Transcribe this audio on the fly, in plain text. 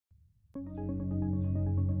Welcome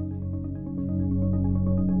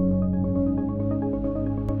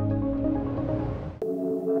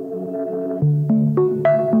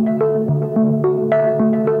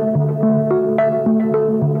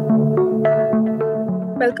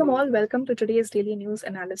to today's daily news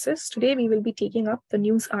analysis. Today we will be taking up the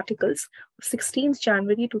news articles of 16th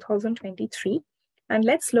January 2023. And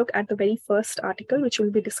let's look at the very first article, which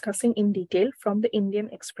we'll be discussing in detail from the Indian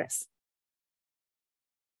Express.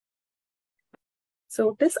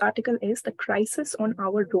 So this article is The Crisis on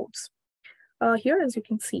Our Roads. Here, as you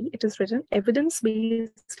can see, it is written,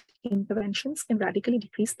 evidence-based interventions can radically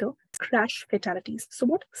decrease the crash fatalities. So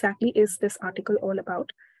what exactly is this article all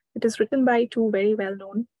about? It is written by two very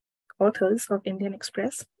well-known authors of Indian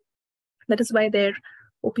Express. That is why their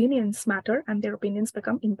opinions matter and their opinions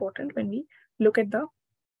become important when we look at the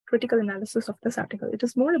critical analysis of this article. It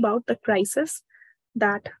is more about the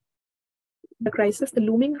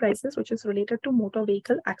looming crisis, which is related to motor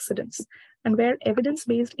vehicle accidents, and where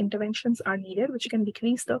evidence-based interventions are needed, which can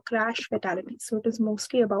decrease the crash fatalities. So it is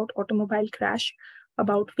mostly about automobile crash,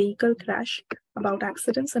 about vehicle crash, about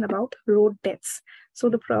accidents, and about road deaths. So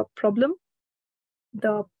the problem,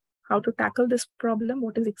 how to tackle this problem,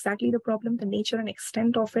 what is exactly the problem, the nature and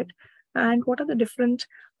extent of it, and what are the different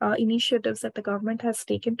initiatives that the government has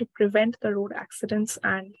taken to prevent the road accidents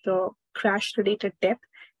and the crash-related death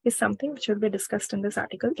is something which will be discussed in this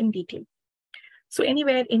article in detail. So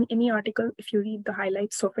anywhere in any article, if you read the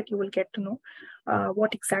highlights of it, you will get to know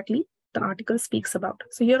what exactly the article speaks about.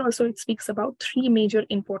 So here also it speaks about three major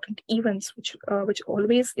important events, which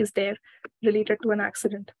always is there related to an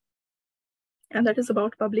accident. And that is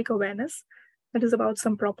about public awareness. That is about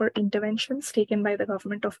some proper interventions taken by the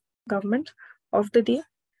government of the day,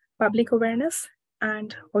 public awareness,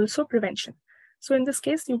 and also prevention. So in this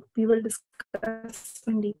case, we will discuss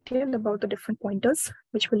in detail about the different pointers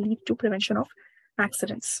which will lead to prevention of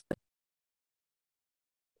accidents.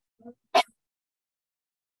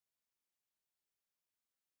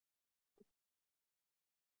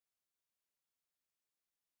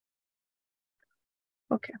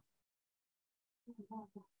 Okay.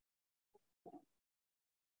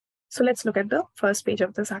 So let's look at the first page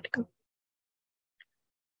of this article.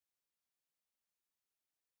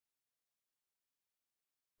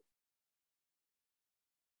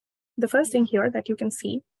 The first thing here that you can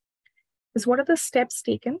see is what are the steps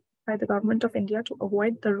taken by the government of India to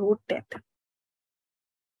avoid the road death.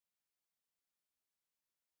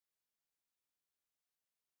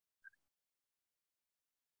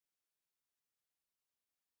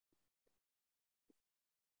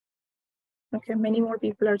 Okay, many more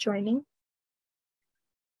people are joining.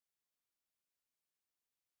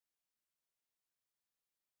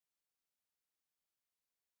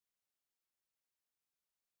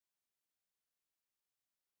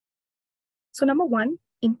 So number one,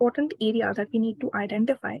 important area that we need to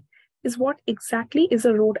identify is what exactly is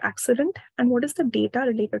a road accident and what is the data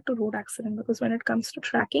related to road accident, because when it comes to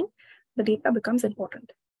tracking, the data becomes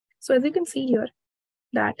important. So as you can see here,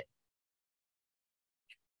 that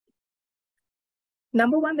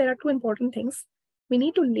number one, there are two important things. We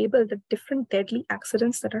need to label the different deadly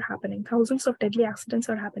accidents that are happening. Thousands of deadly accidents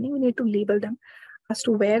are happening. We need to label them as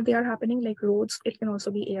to where they are happening, like roads. It can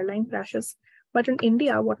also be airline crashes. But in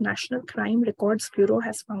India, what National Crime Records Bureau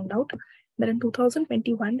has found out that in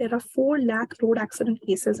 2021, there are 4 lakh road accident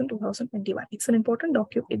cases in 2021. It's an important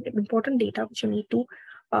data which you need to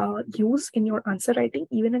use in your answer writing,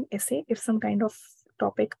 even an essay, if some kind of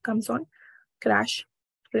topic comes on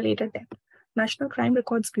crash-related death. National Crime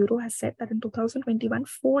Records Bureau has said that in 2021,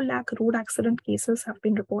 4 lakh road accident cases have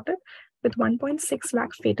been reported with 1.6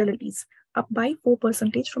 lakh fatalities, up by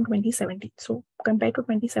 4% from 2017. So compared to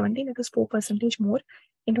 2017, it is 4% more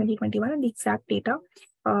in 2021. And the exact data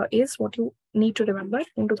is what you need to remember.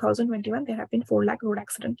 In 2021, there have been 4 lakh road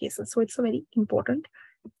accident cases. So it's a very important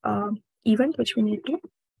event which we need to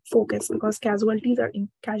focus, because casualties are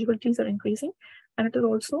increasing, and it is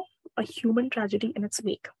also a human tragedy in its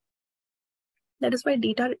wake. That is why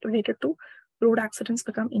data related to road accidents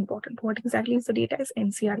become important. What exactly is the data is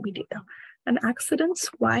NCRB data. And accidents,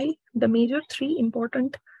 why the major 3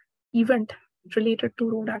 important event related to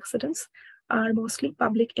road accidents are mostly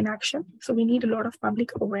public inaction. So we need a lot of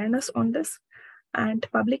public awareness on this, and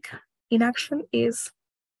public inaction is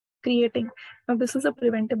creating. Now this is a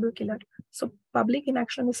preventable killer. So public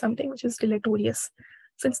inaction is something which is deleterious.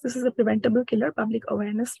 Since this is a preventable killer, public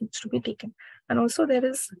awareness needs to be taken. And also there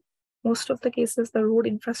is, most of the cases, the road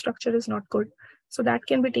infrastructure is not good. So that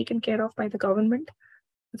can be taken care of by the government.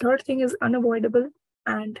 The third thing is unavoidable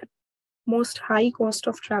and most high cost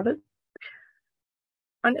of travel.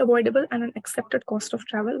 unavoidable and an accepted cost of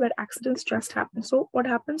travel where accidents just happen. So what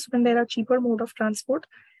happens when there are cheaper modes of transport?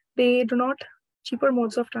 They do not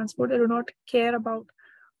care about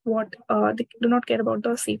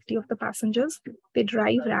the safety of the passengers. They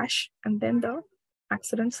drive rash and then the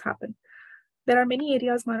accidents happen. There are many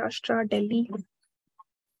areas, Maharashtra, Delhi,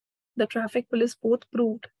 the traffic police both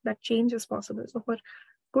proved that change is possible. So for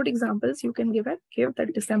good examples, you can give that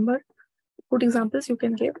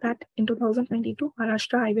in 2022,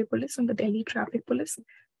 Maharashtra Highway Police and the Delhi Traffic Police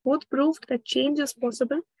both proved that change is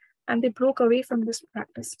possible and they broke away from this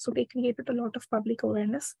practice. So they created a lot of public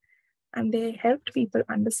awareness and they helped people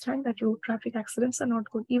understand that road traffic accidents are not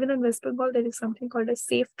good. Even in West Bengal, there is something called a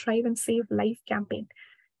Safe Drive and Save Life campaign.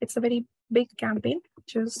 It's a very big campaign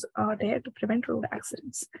which is there to prevent road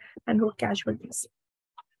accidents and road casualties.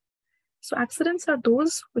 So accidents are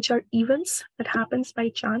those which are events that happens by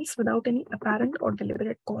chance without any apparent or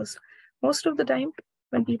deliberate cause. Most of the time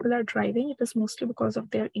when people are driving, it is mostly because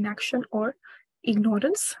of their inaction or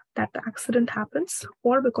ignorance that the accident happens,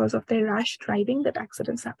 or because of their rash driving that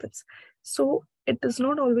accidents happens. So it does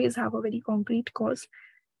not always have a very concrete cause.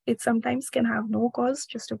 It sometimes can have no cause,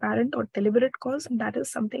 just apparent or deliberate cause, and that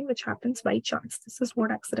is something which happens by chance. This is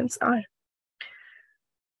what accidents are.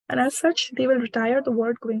 And as such, they will retire the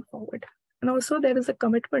word going forward. And also there is a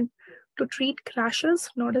commitment to treat crashes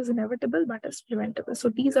not as inevitable, but as preventable. So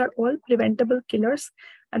these are all preventable killers,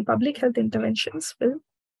 and public health interventions will,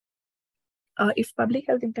 if public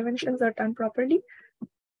health interventions are done properly,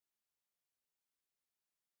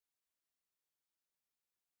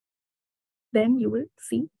 then you will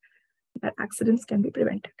see that accidents can be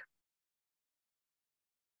prevented.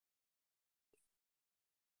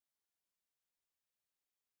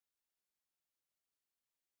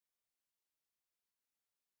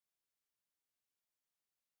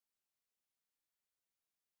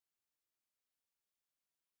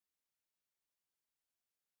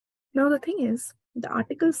 Now, the thing is, the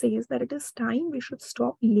article says that it is time we should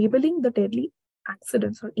stop labeling the deadly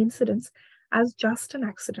accidents or incidents as just an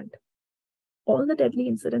accident. All the deadly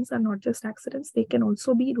incidents are not just accidents. They can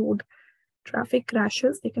also be road traffic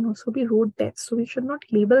crashes. They can also be road deaths. So we should not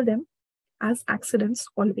label them as accidents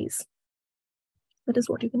always. That is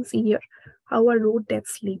what you can see here. How are road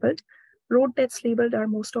deaths labeled? Road deaths labeled are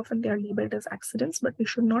most often, they are labeled as accidents, but we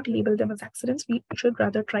should not label them as accidents. We should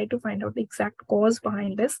rather try to find out the exact cause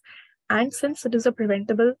behind this. And since it is a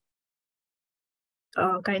preventable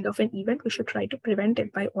kind of an event, we should try to prevent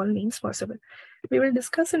it by all means possible. We will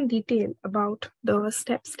discuss in detail about the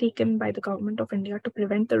steps taken by the government of India to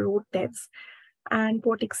prevent the road deaths and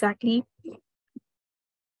what exactly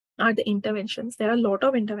are the interventions. There are a lot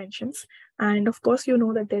of interventions. And of course, you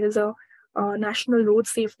know that there is a National Road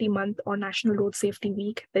Safety Month or National Road Safety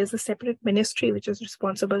Week. There's a separate ministry which is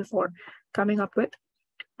responsible for coming up with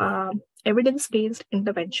evidence-based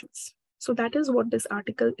interventions. So that is what this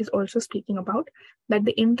article is also speaking about, that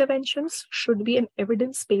the interventions should be an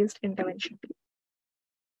evidence-based intervention.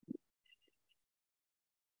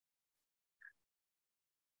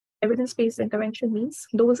 Evidence-based intervention means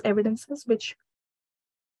those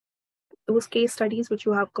case studies which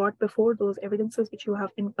you have got before, those evidences which you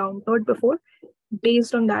have encountered before,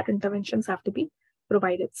 based on that, interventions have to be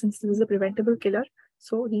provided. Since this is a preventable killer,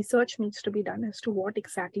 so research needs to be done as to what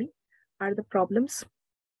exactly are the problems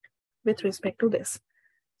with respect to this.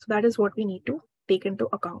 So that is what we need to take into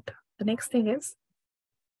account. The next thing is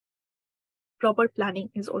proper planning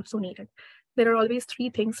is also needed. There are always three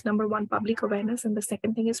things. Number one, public awareness. And the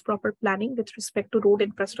second thing is proper planning with respect to road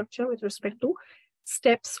infrastructure, with respect to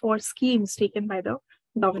steps or schemes taken by the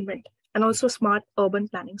government, and also smart urban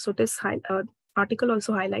planning. So this article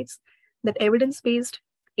also highlights that evidence-based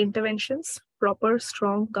interventions, proper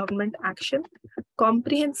strong government action,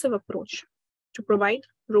 comprehensive approach to provide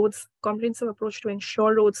roads, comprehensive approach to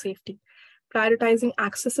ensure road safety, prioritizing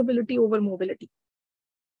accessibility over mobility,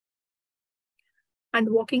 and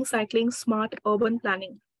walking, cycling, smart urban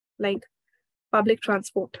planning like public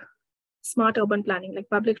transport, smart urban planning like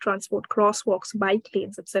public transport, crosswalks, bike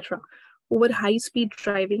lanes, etc., over high-speed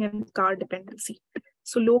driving and car dependency.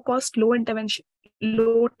 So low-cost, low-intervention,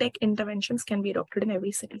 low-tech interventions can be adopted in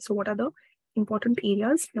every city. So what are the important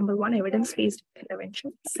areas? Number one, evidence-based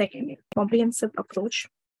intervention. Second, comprehensive approach.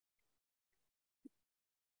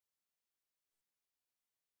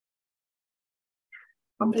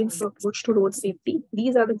 Comprehensive approach to road safety.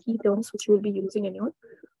 These are the key terms which you will be using in your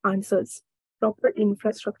answers. Proper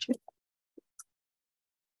infrastructure.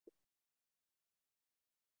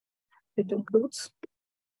 It includes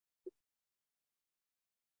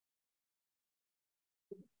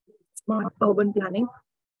smart urban planning,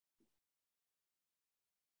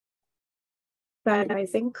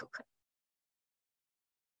 prioritizing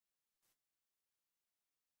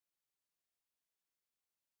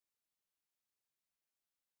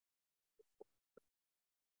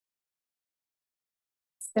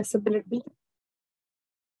accessibility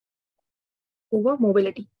over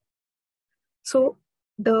mobility. So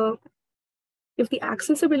if the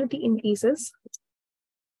accessibility increases,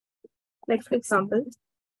 like for example,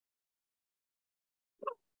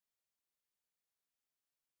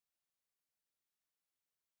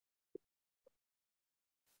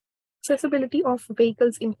 accessibility of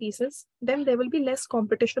vehicles increases, then there will be less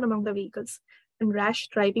competition among the vehicles and rash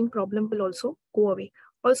driving problem will also go away.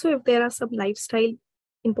 Also, if there are some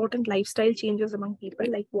important lifestyle changes among people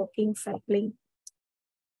like walking, cycling,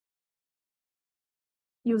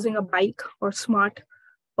 using a bike or smart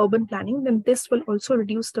urban planning, then this will also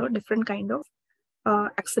reduce the different kind of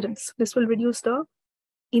accidents. This will reduce the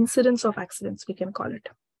incidence of accidents, we can call it.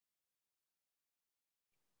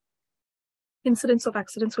 Incidence of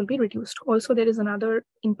accidents will be reduced. Also, there is another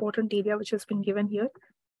important area which has been given here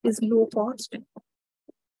is low cost,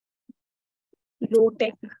 low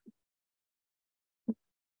tech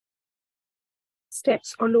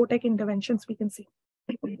steps or low tech interventions, we can say.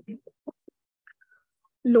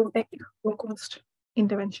 Low tech, low cost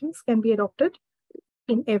interventions can be adopted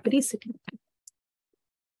in every city.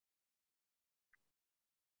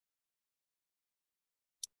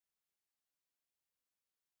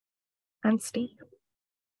 And state.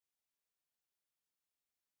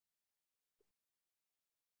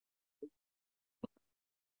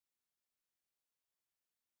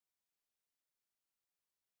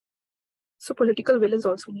 So political will is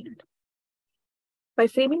also needed. By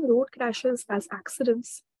framing road crashes as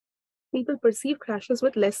accidents, people perceive crashes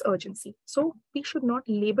with less urgency. So we should not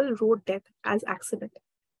label road death as accident.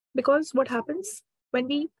 Because what happens when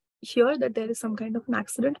we hear that there is some kind of an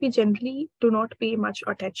accident, we generally do not pay much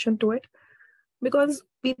attention to it because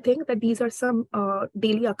we think that these are some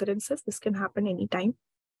daily occurrences. This can happen anytime.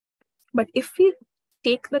 But if we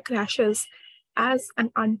take the crashes as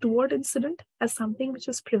an untoward incident, as something which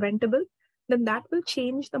is preventable, then that will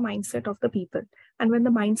change the mindset of the people. And when the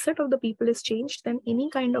mindset of the people is changed, then any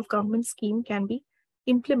kind of government scheme can be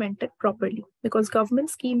implemented properly, because government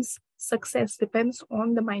schemes success depends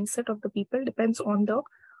on the mindset of the people, depends on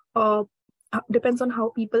how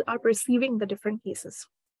people are perceiving the different cases.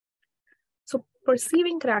 So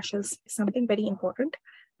perceiving crashes is something very important,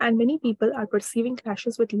 and many people are perceiving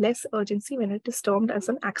crashes with less urgency when it is termed as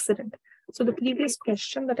an accident. So the previous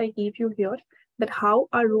question that I gave you here, that how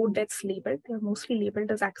are road deaths labeled? They are mostly labeled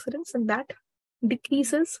as accidents, and that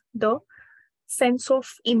decreases the sense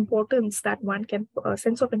of importance that one can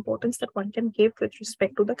give with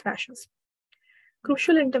respect to the crashes.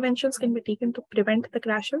 Crucial interventions can be taken to prevent the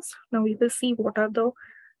crashes. Now we will see what are the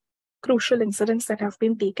crucial incidents that have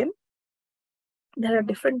been taken. There are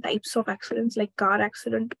different types of accidents like car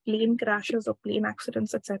accident, plane crashes or plane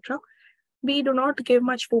accidents, etc. We do not give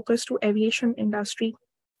much focus to aviation industry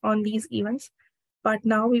on these events, but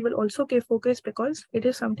now we will also give focus because it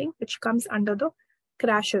is something which comes under the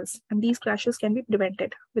crashes, and these crashes can be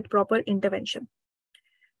prevented with proper intervention.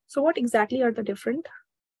 So what exactly are the different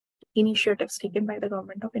initiatives taken by the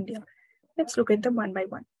government of India? Let's look at them one by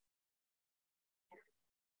one.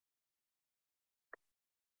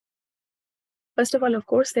 First of all, of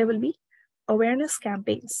course, there will be awareness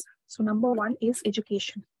campaigns. So number one is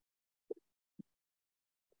education.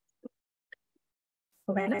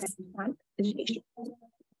 Awareness and education.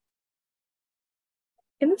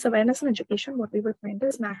 In this awareness and education, what we will find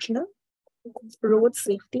is National Road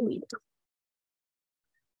Safety Week.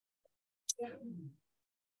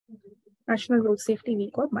 National Road Safety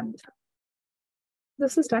Week or month.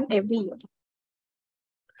 This is done every year.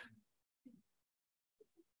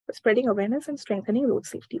 Spreading awareness and strengthening road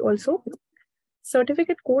safety. Also,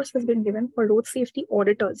 certificate course has been given for road safety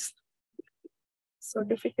auditors.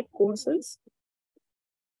 Certificate courses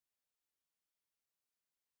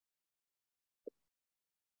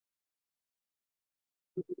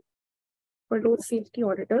for road safety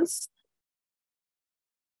auditors.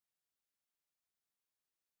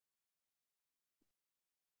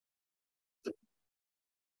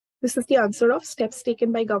 This is the answer of steps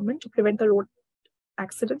taken by government to prevent the road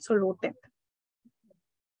accidents or road death.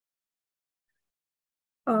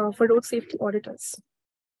 For road safety auditors.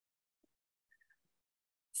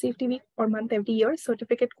 Safety week or month every year,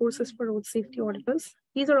 certificate courses for road safety auditors.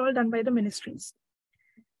 These are all done by the ministries.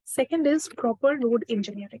 Second is proper road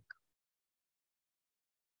engineering.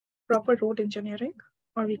 Proper road engineering,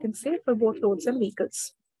 or we can say for both roads and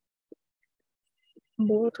vehicles.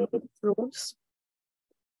 Both roads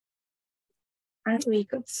and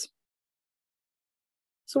vehicles.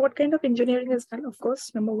 So what kind of engineering is done? Of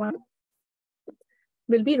course, number one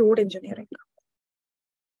will be road engineering.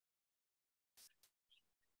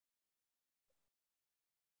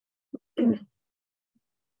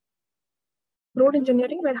 Road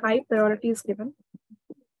engineering, where high priority is given.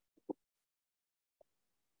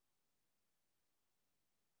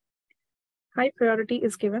 High priority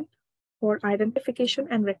is given for identification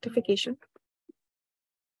and rectification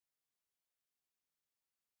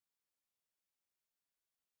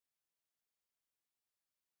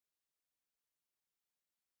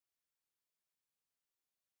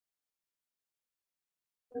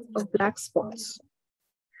of black spots.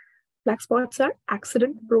 Black spots are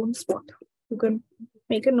accident-prone spot. You can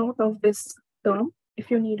make a note of this term if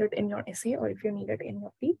you need it in your essay or if you need it in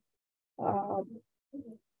your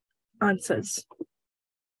answers.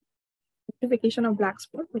 Rectification of black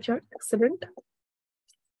spot, which are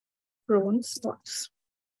accident-prone spots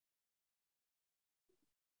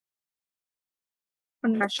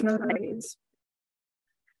on national highways.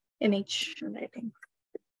 NH, I think.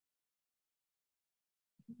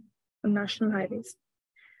 On national highways.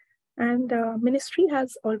 And ministry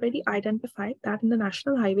has already identified that in the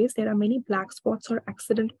national highways, there are many black spots or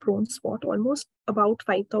accident-prone spot, almost about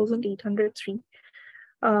 5,803,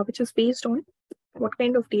 which is based on what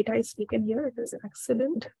kind of data is taken here. It is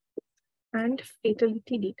accident and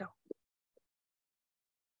fatality data.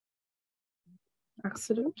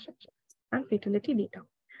 Accident and fatality data.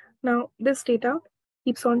 Now, this data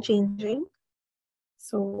keeps on changing.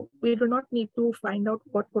 So we do not need to find out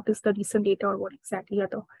what is the recent data or what exactly are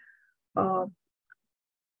the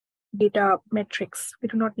data metrics. We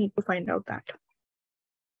do not need to find out that.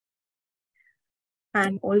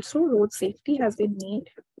 And also road safety has been made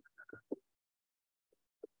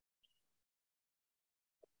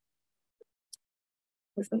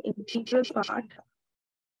as an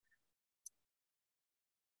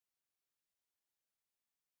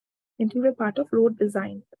integral part of road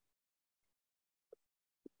design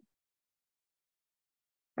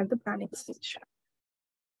at the planning stage.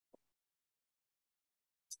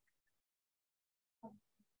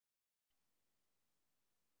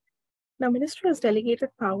 Now, Ministry has delegated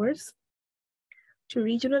powers to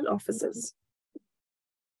regional offices.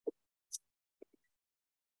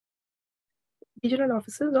 Regional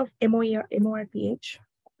offices of MORTH,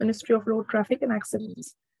 Ministry of Road Traffic and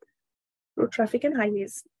Accidents, Road Traffic and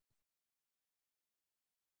Highways.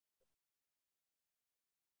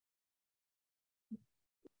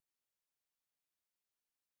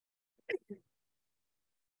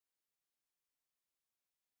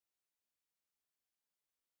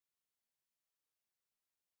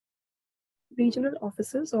 Regional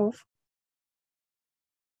offices of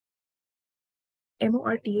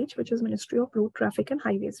MORTH, which is Ministry of Road Traffic and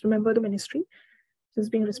Highways. Remember the ministry is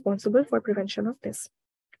being responsible for prevention of this.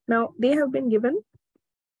 Now, they have been given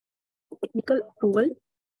technical approval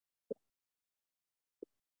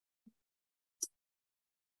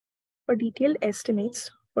for detailed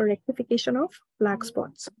estimates for rectification of black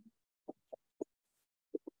spots.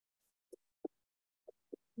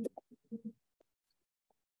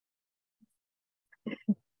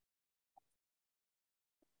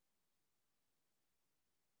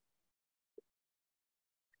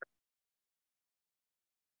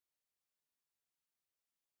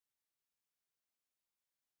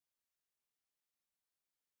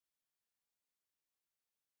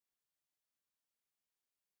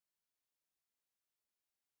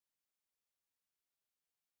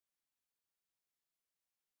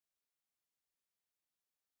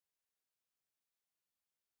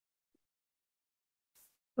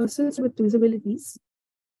 Persons with disabilities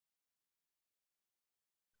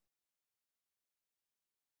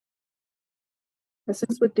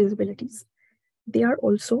they are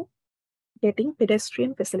also getting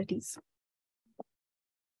pedestrian facilities.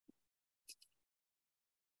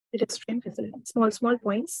 Small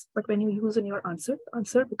points, but when you use in your answer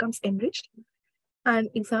becomes enriched. And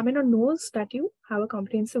examiner knows that you have a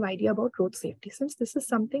comprehensive idea about road safety. Since this is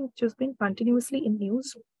something which has been continuously in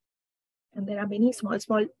news, and there are many small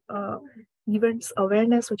events,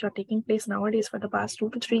 awareness which are taking place nowadays for the past 2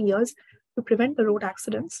 to 3 years to prevent the road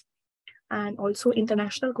accidents. And also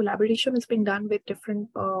international collaboration is being done with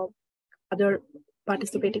different other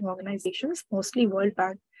participating organizations, mostly World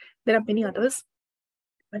Bank. There are many others,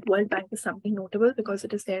 but World Bank is something notable because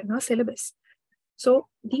it is there in our syllabus. So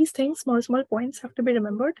these things, small points have to be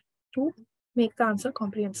remembered to make the answer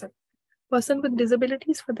comprehensive. Person with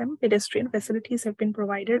disabilities, for them, pedestrian facilities have been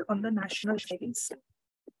provided on the national highways.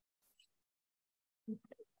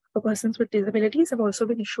 For persons with disabilities have also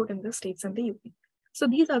been issued in the states and the UP. So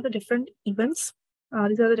these are the different events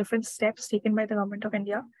These are the different steps taken by the government of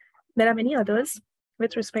India. There are many others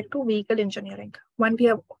with respect to vehicle engineering. One we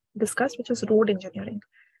have discussed, which is road engineering.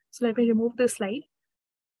 So let me remove this slide.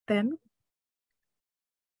 Then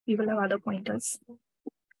we will have other pointers.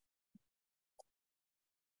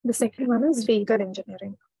 The second one is vehicle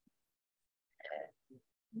engineering.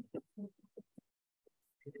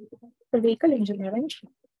 For vehicle engineering,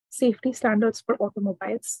 safety standards for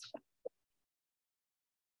automobiles.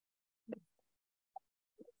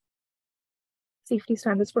 Safety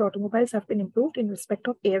standards for automobiles have been improved in respect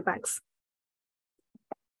of airbags.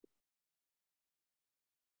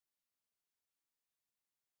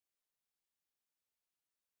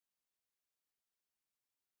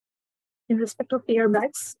 In respect of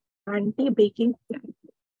airbags, anti-braking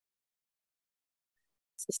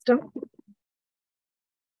system,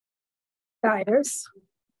 tires,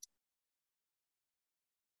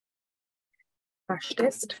 crash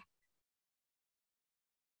test,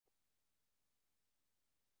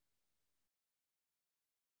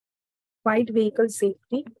 wide vehicle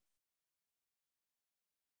safety,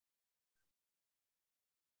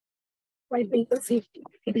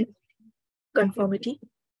 conformity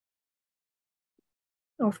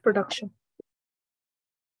of production.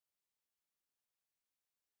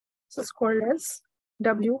 This is called as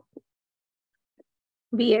WVSCOP.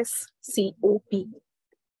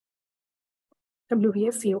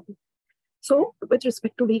 WVSCOP. So with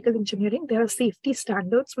respect to vehicle engineering, there are safety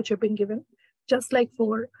standards which have been given. Just like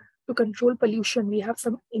to control pollution, we have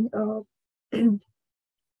some to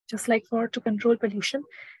control pollution,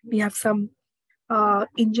 we have some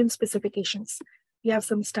engine specifications. We have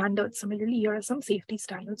some standards. Similarly, here are some safety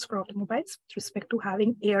standards for automobiles with respect to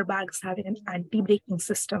having airbags, having an anti-braking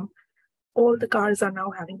system. All the cars are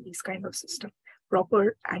now having these kind of system.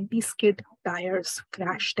 Proper anti-skid tires,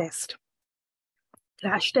 crash test.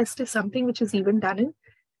 Crash test is something which is even done in,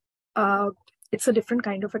 it's a different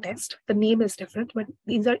kind of a test. The name is different, but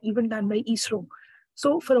these are even done by ISRO.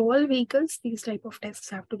 So for all vehicles, these type of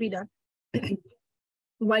tests have to be done.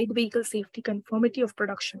 Wide vehicle safety conformity of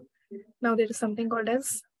production. Now there is something called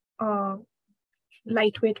as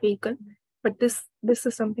lightweight vehicle, but this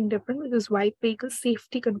is something different. This is wide vehicle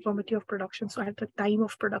safety conformity of production. So at the time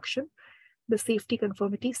of production, the safety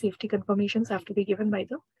confirmations have to be given by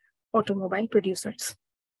the automobile producers.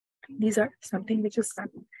 These are something which is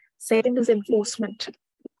done. Second is enforcement.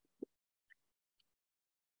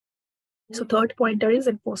 So third pointer is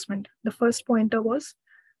enforcement. The first pointer was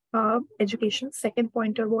education. Second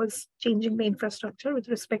pointer was changing the infrastructure with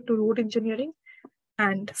respect to road engineering,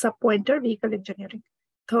 and sub-pointer vehicle engineering.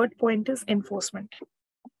 Third point is enforcement.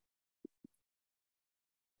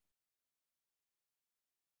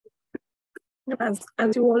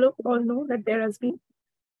 As you all know that there has been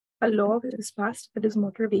a law which is passed, that is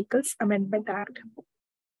Motor Vehicles Amendment Act.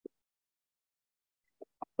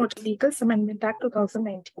 Motor Vehicles Amendment Act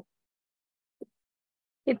 2019.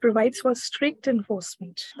 It provides for strict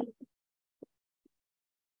enforcement.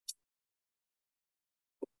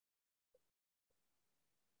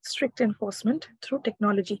 Strict enforcement through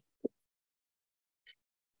technology.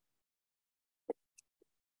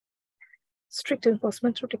 Strict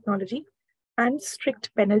enforcement through technology and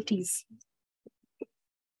strict penalties.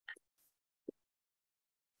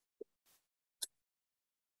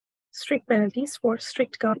 Strict penalties for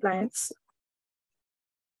strict compliance.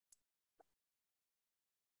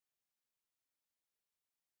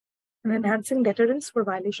 And enhancing deterrence for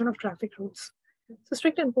violation of traffic rules. So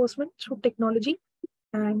strict enforcement through technology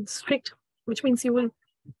and strict, which means you will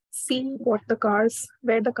see where the cars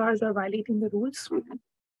are violating the rules.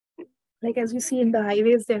 Like as you see in the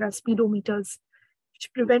highways, there are speedometers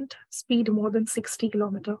which prevent speed more than 60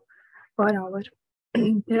 km/h.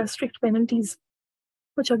 There are strict penalties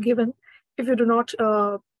which are given. If you do not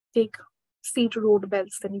take seat road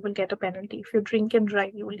belts, then you will get a penalty. If you drink and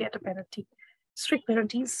drive, you will get a penalty. Strict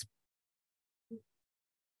penalties,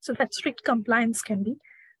 so that strict compliance can be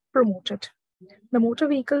promoted. The motor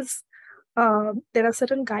vehicles, there are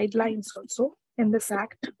certain guidelines also in this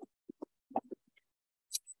act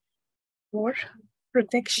for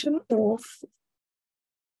protection of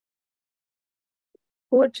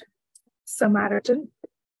Good Samaritan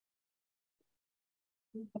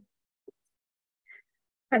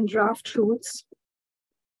and draft rules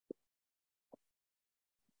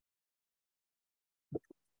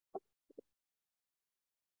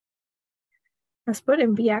as per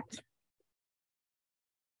MV Act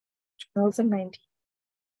 2019.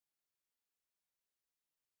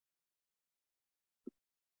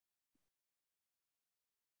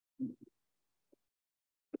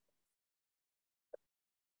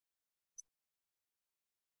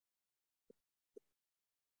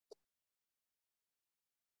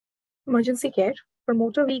 Emergency care. For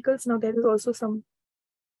motor vehicles, now there is also some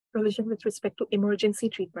provision with respect to emergency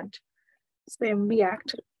treatment. So MV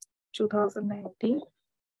Act 2019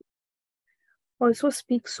 also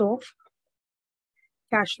speaks of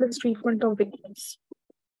cashless treatment of victims.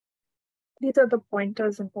 These are the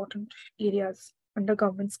pointers, important areas under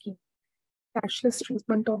government scheme. Cashless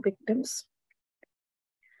treatment of victims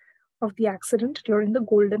of the accident during the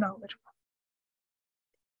golden hour.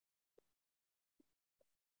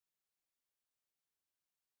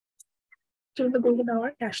 During the golden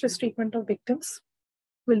hour, cashless treatment of victims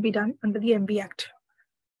will be done under the MV Act.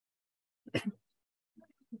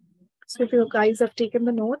 So if you guys have taken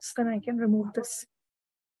the notes, then I can remove this.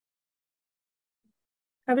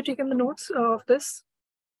 Have you taken the notes of this?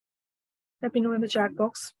 Let me know in the chat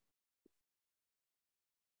box.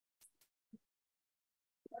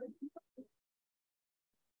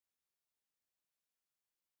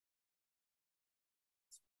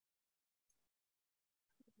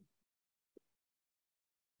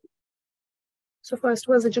 So first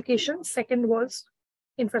was education, second was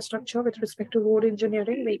infrastructure with respect to road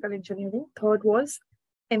engineering, vehicle engineering. Third was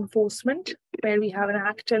enforcement, where we have an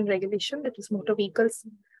act and regulation, that is Motor Vehicles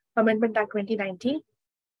Amendment Act 2019.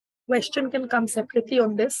 Question can come separately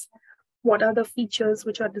on this. What are the features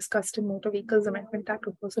which are discussed in Motor Vehicles Amendment Act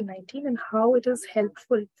 2019 and how it is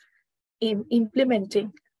helpful in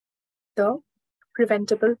implementing the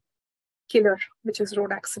preventable killer, which is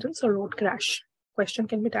road accidents or road crash. Question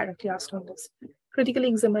can be directly asked on this. Critically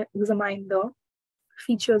examine the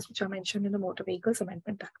features which are mentioned in the Motor Vehicles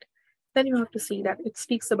Amendment Act. Then you have to see that it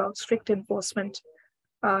speaks about strict enforcement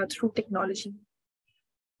through technology,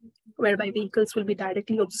 whereby vehicles will be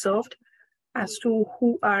directly observed as to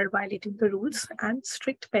who are violating the rules, and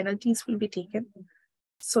strict penalties will be taken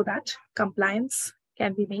so that compliance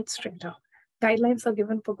can be made stricter. Guidelines are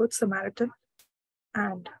given for Good Samaritan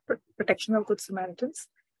and protection of Good Samaritans.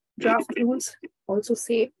 Draft rules also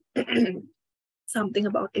say something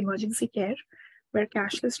about emergency care, where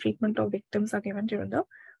cashless treatment of victims are given during the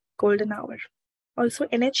golden hour. Also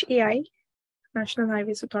NHAI, National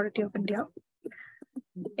Highways Authority of India,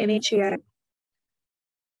 NHAI,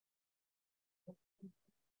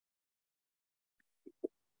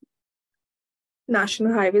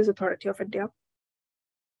 National Highways Authority of India.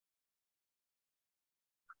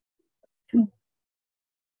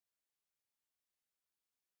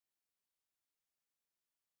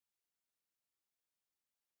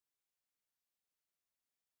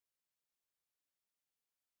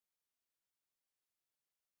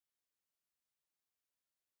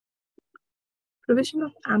 Provision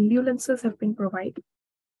of ambulances have been provided.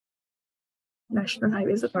 National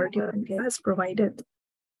Highways Authority of India has provided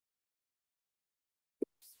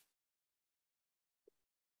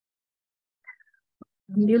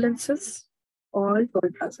ambulances, all toll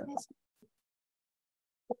plazas.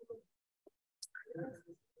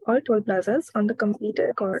 All toll plazas on the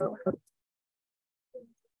completed corridor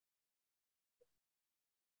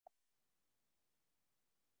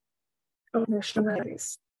of national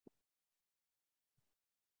highways.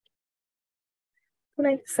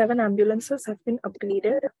 297 ambulances have been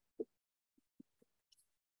upgraded.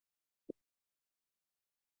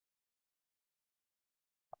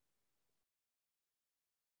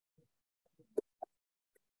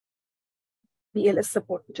 BLS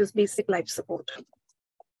support, which is basic life support.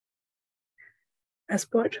 As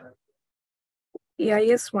per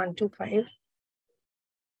AIS 125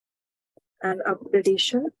 and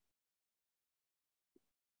upgradation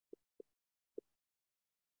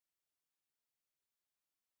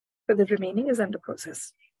for the remaining is under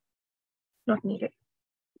process. Not needed.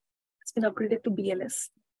 It's been upgraded to BLS.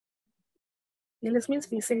 BLS means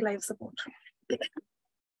basic life support.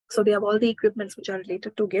 So they have all the equipments which are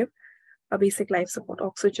related to give a basic life support: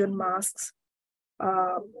 oxygen, masks,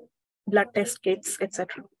 blood test kits,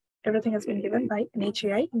 etc. Everything has been given by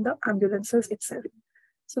NHAI in the ambulances itself.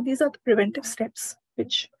 So these are the preventive steps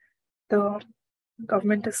which the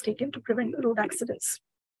government has taken to prevent road accidents.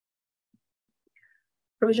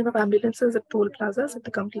 Provision of ambulances at toll plazas at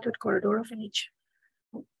the completed corridor of NH.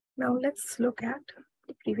 Now let's look at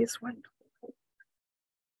the previous one.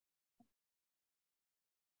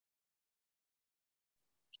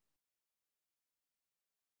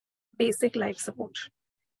 Basic life support.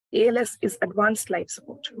 ALS is advanced life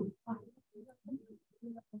support,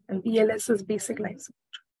 and BLS is basic life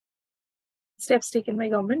support. Steps taken by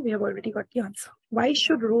government, we have already got the answer. Why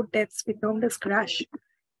should road deaths be termed as crash?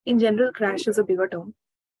 In general, crash is a bigger term.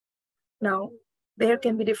 Now, there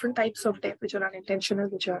can be different types of death which are unintentional,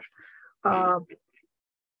 which are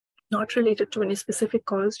not related to any specific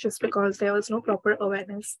cause, just because there was no proper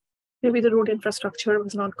awareness Maybe the road infrastructure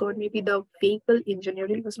was not good. Maybe the vehicle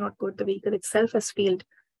engineering was not good. The vehicle itself has failed.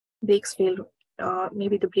 Brakes failed.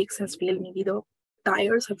 Maybe the brakes has failed. Maybe the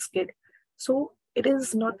tires have skid. So it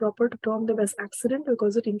is not proper to term them as accident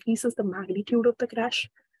because it increases the magnitude of the crash.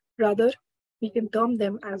 Rather, we can term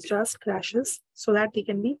them as just crashes so that they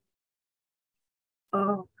can be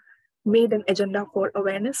made an agenda for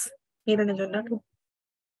awareness, made an agenda to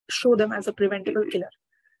show them as a preventable killer.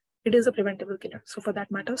 It is a preventable killer. So for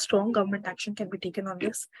that matter, strong government action can be taken on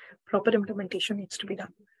this. Proper implementation needs to be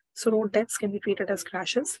done. So road deaths can be treated as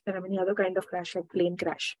crashes. There are many other kinds of crash, like plane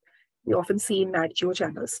crash. We often see in Nat Geo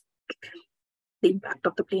channels the impact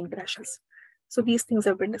of the plane crashes. So these things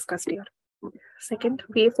have been discussed here. Second,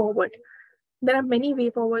 way forward. There are many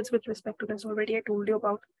way forwards with respect to this. Already I told you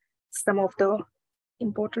about some of the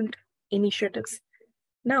important initiatives.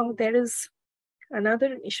 Now there is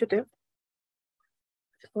another initiative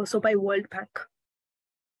also by World Bank.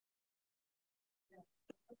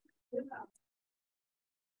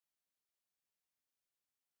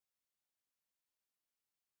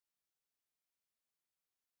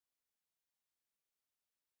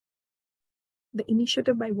 The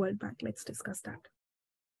initiative by World Bank, let's discuss that.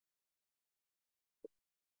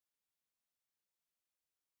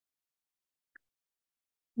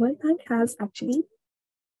 World Bank has actually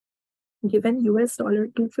given US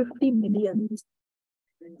 $250 million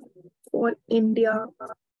for India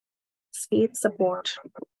state support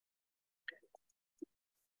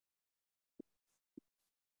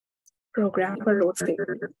program for road safety.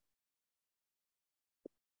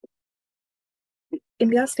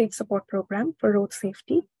 India state support program for road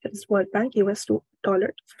safety is World Bank US $50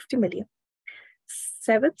 million.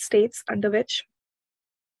 7 states under which,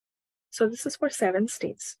 so this is for 7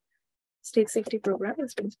 states. State safety program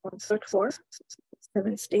has been sponsored for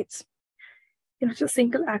 7 states. In which a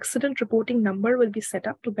single accident reporting number will be set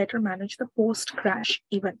up to better manage the post-crash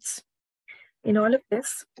events. In all of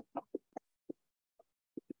this,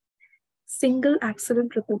 single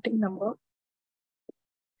accident reporting number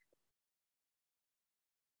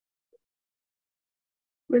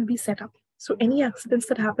will be set up. So any accidents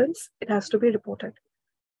that happens, it has to be reported.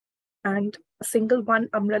 And a single one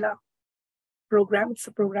umbrella program, it's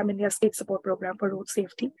a program, India State Support Program for Road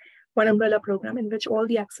Safety, one umbrella program in which all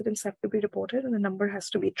the accidents have to be reported and the number has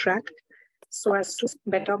to be tracked so as to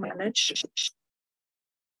better manage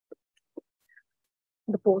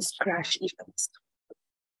the post-crash events.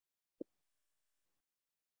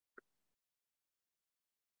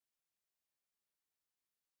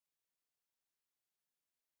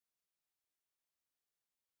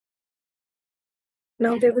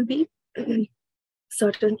 Now there will be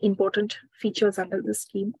certain important features under this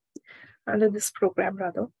scheme, under this program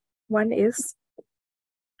rather. One is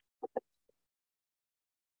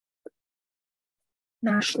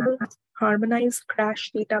National Harmonized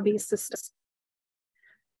Crash Database System.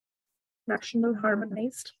 National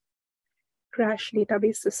Harmonized Crash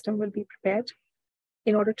Database System will be prepared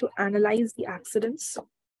in order to analyze the accidents.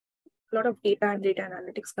 A lot of data and data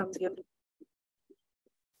analytics comes here.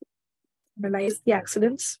 Analyze the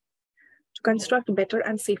accidents to construct better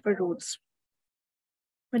and safer roads.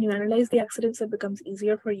 When you analyze the accidents, it becomes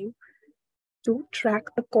easier for you to track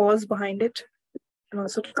the cause behind it and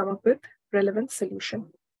also to come up with relevant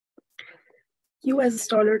solution. US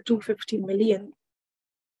 $250 million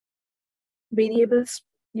variables,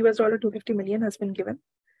 US $250 million has been given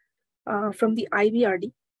from the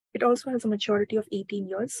IBRD. It also has a maturity of 18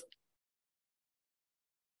 years.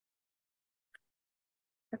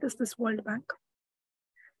 That is this World Bank.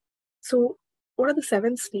 So what are the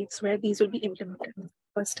 7 states where these will be implemented?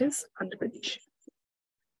 First is Andhra Pradesh.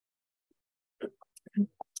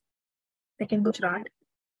 Second, Gujarat.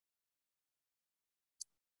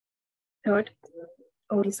 Third,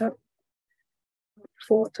 Odisha.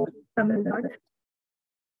 Fourth, Tamil Nadu.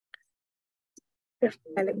 Fifth,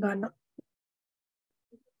 Telangana.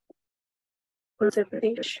 Uttar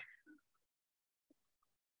Pradesh.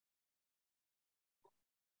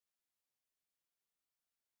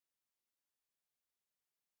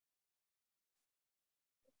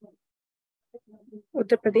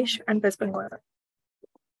 Uttar Pradesh and West Bengal.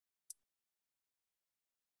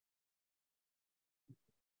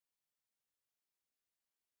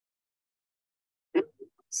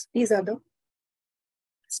 These are the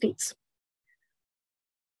states.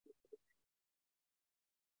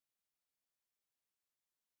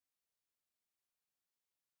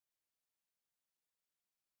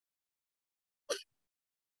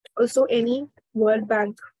 Also, any World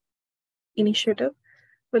Bank initiative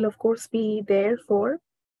will, of course, be there for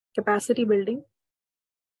capacity building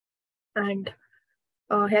and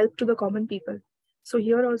help to the common people. So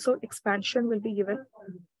here also expansion will be given.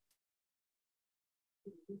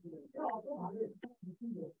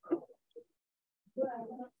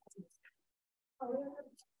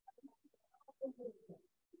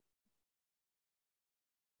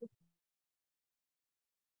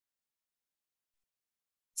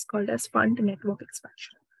 It's called as fund network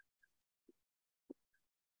expansion.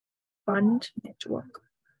 Fund network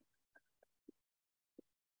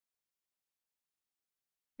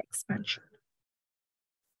expansion.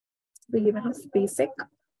 We given as basic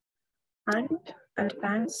and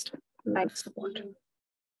advanced life support.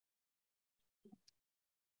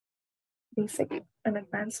 Basic and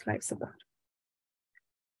advanced life support.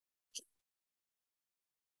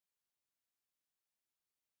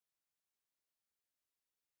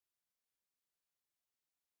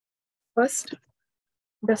 First,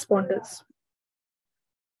 responders.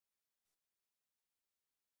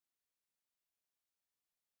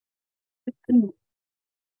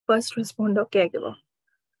 First responder caregiver.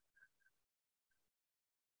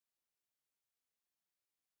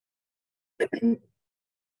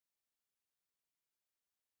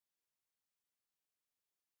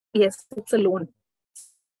 Yes, it's a loan.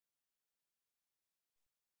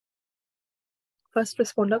 First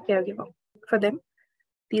responder caregiver. For them,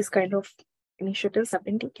 these kind of initiatives have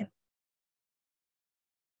been taken.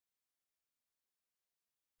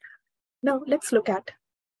 Now let's look at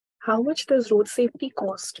how much does road safety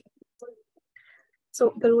cost.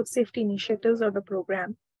 So the road safety initiatives or the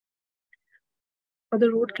program or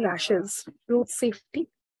the road crashes, road safety,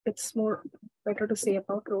 it's more better to say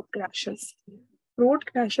about road crashes. Road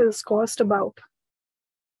crashes cost about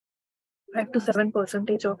 5 to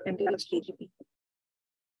 7% of India's GDP.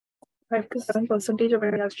 5 to 7% of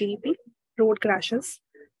India's GDP, road crashes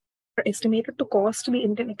are estimated to cost the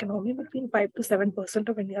Indian economy between 5 to 7%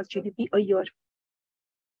 of India's GDP a year.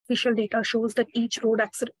 Official data shows that each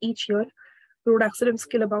year, road accidents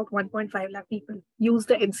kill about 1.5 lakh people. Use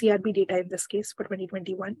the NCRB data in this case for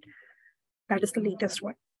 2021. That is the latest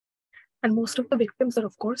one. And most of the victims are,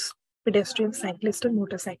 of course, pedestrians, cyclists, and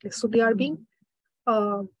motorcyclists. So they are being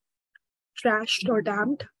trashed or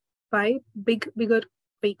damned by bigger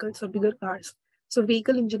vehicles or bigger cars. So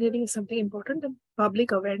vehicle engineering is something important and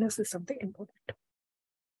public awareness is something important.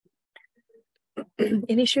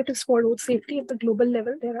 Initiatives for road safety at the global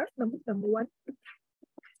level, there are number one,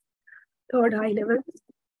 third high level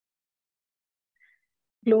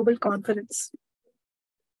global conference.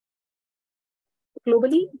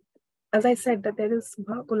 Globally, as I said, that there is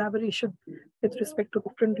collaboration with respect to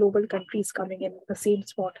different global countries coming in the same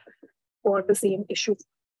spot for the same issue.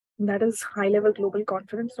 And that is high level global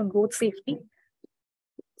conference on road safety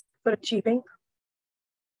for achieving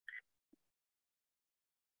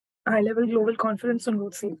high-level global conference on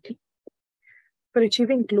road safety for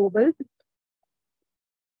achieving global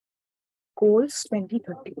goals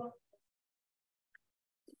 2030.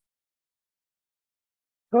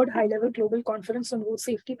 Third high-level global conference on road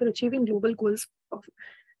safety for achieving global goals of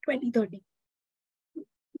 2030.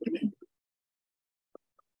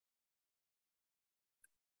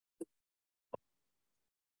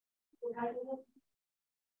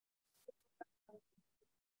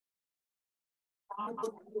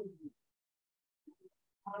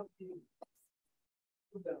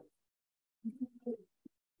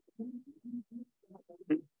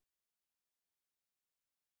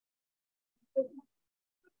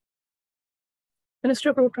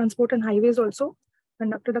 Ministry of Road Transport and Highways also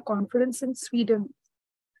conducted a conference in Sweden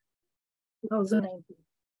 2019,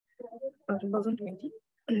 2020.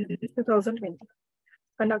 2020.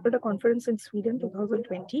 Conducted a conference in Sweden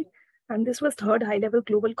 2020, and this was third high-level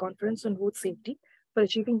global conference on road safety for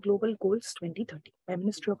achieving global goals 2030 by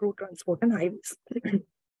Ministry of Road Transport and Highways,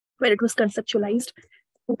 where it was conceptualized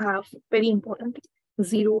to have very important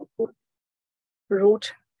zero road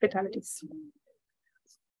fatalities.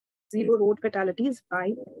 Zero road fatalities by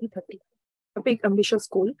 2030. A big ambitious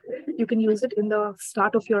goal. You can use it in the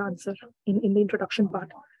start of your answer in the introduction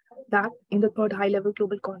part. That in the third high-level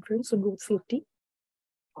global conference on road safety,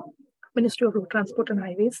 Ministry of Road Transport and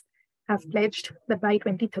Highways have pledged that by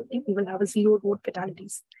 2030, we will have a zero road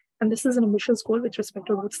fatalities. And this is an ambitious goal with respect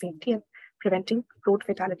to road safety and preventing road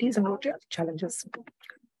fatalities and road challenges.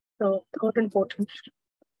 So third important.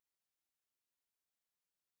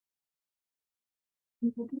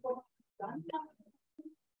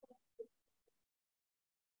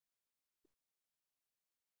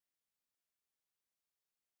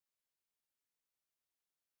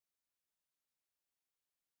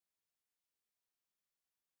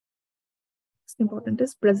 Important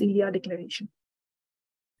is Brasilia Declaration.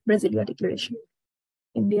 Brasilia Declaration.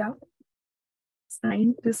 India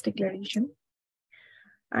signed this declaration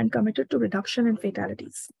and committed to reduction in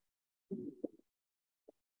fatalities.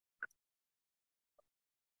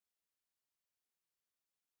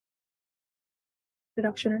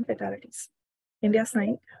 Reduction in fatalities. India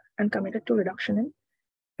signed and committed to reduction in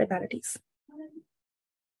fatalities.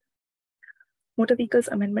 Motor Vehicles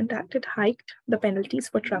Amendment Act, it hiked the penalties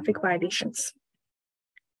for traffic violations.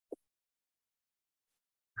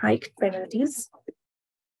 Hiked penalties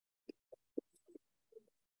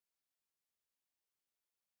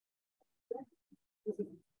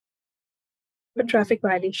for traffic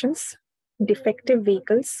violations, defective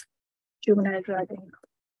vehicles, juvenile driving.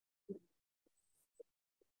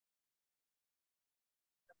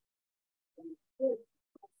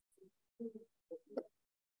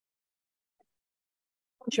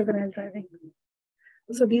 Juvenile driving.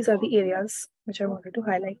 So these are the areas which I wanted to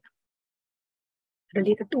highlight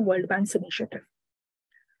related to World Bank's initiative.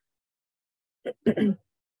 There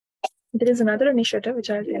is another initiative which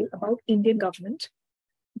I'll tell about Indian government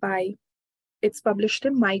it's published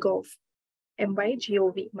in MyGov,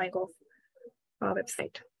 MYGOV, MyGov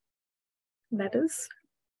website. That is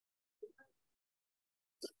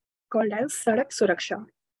called as Sadak Suraksha.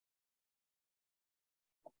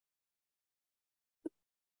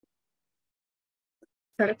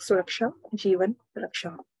 Sadak Suraksha, Jeevan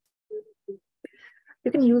Raksha.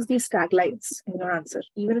 You can use these taglines in your answer.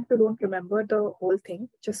 Even if you don't remember the whole thing,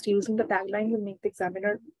 just using the tagline will make the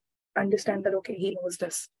examiner understand that, okay, he knows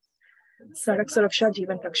this. Sadak Suraksha,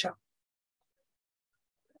 Jeevan Raksha.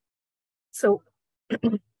 So,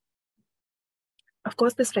 of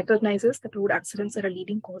course, this recognizes that road accidents are a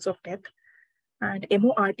leading cause of death. And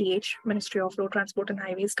MORTH, Ministry of Road Transport and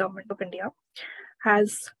Highways, Government of India,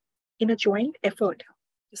 has, in a joint effort,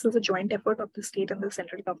 this is a joint effort of the state and the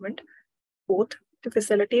central government, both to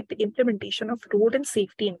facilitate the implementation of road and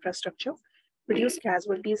safety infrastructure, reduce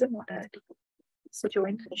casualties and mortality. So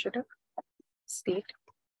joint initiative, state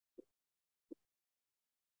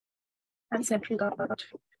and central government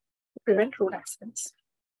to prevent road accidents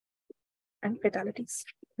and fatalities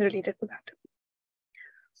related to that.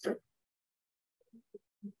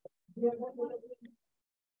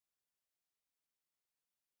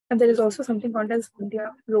 And there is also something called as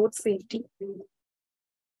India Road Safety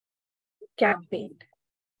Campaign.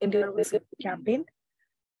 India Road Safety Campaign,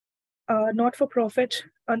 not-for-profit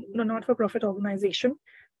organization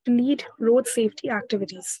to lead road safety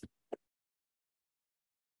activities.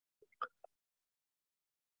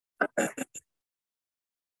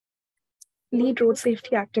 Lead road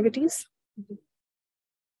safety activities.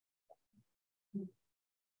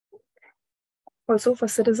 Also for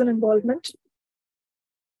citizen involvement.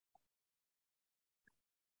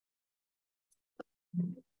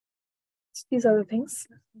 These are the things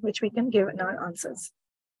which we can give in our answers.